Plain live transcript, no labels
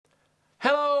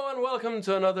and welcome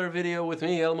to another video with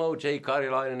me, Elmo,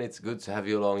 Karjalainen. It's good to have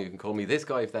you along. You can call me this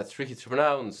guy if that's tricky to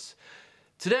pronounce.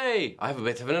 Today, I have a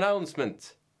bit of an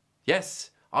announcement.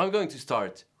 Yes, I'm going to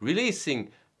start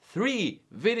releasing 3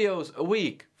 videos a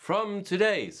week from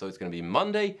today. So it's going to be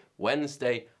Monday,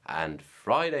 Wednesday and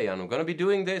Friday. And I'm going to be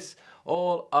doing this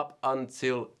all up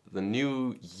until the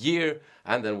new year.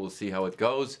 And then we'll see how it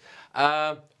goes.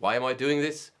 Why am I doing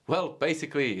this? Well,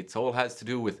 basically, it all has to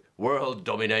do with world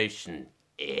domination.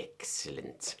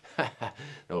 Excellent.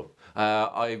 No,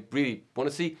 I really want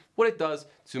to see what it does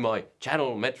to my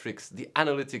channel metrics, the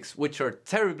analytics, which are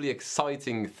terribly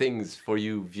exciting things for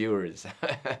you viewers.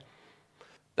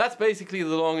 That's basically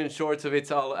the long and short of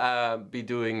it. I'll be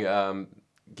doing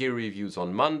gear reviews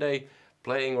on Monday,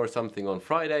 playing or something on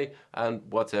Friday, and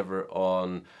whatever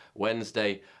on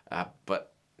Wednesday. But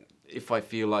if I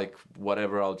feel like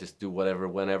whatever, I'll just do whatever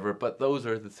whenever. But those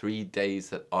are the 3 days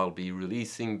that I'll be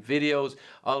releasing videos.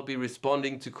 I'll be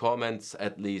responding to comments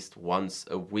at least once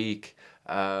a week.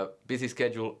 Busy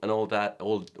schedule and all that.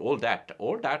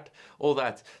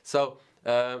 So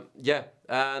yeah,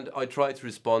 and I try to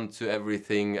respond to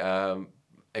everything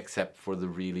except for the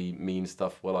really mean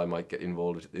stuff. Well, I might get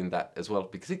involved in that as well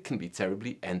because it can be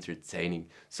terribly entertaining.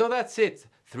 So that's it.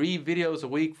 3 videos a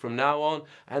week from now on,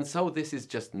 and so this is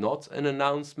just not an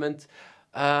announcement.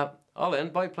 I'll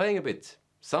end by playing a bit.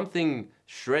 Something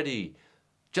shreddy,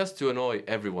 just to annoy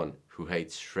everyone who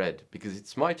hates shred, because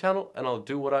it's my channel and I'll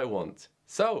do what I want.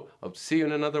 So, I'll see you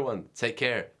in another one. Take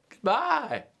care.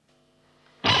 Goodbye!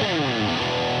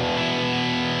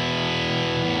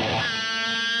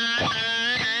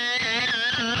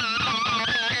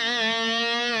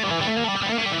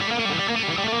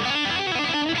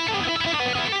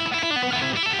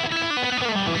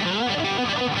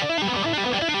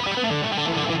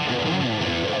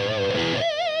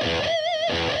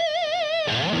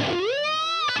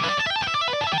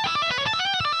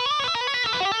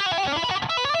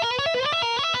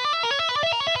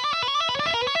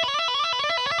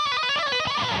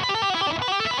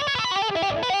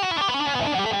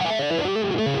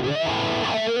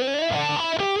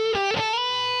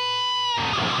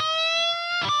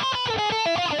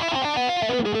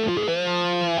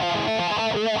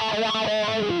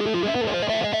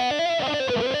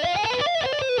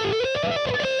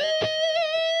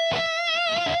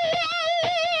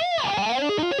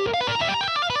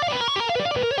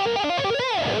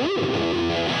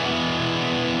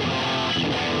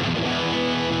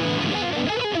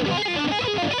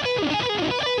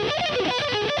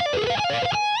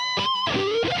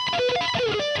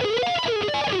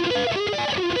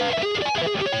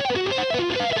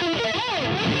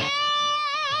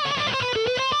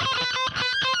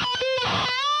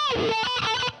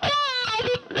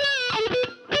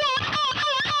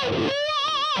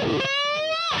 Yeah.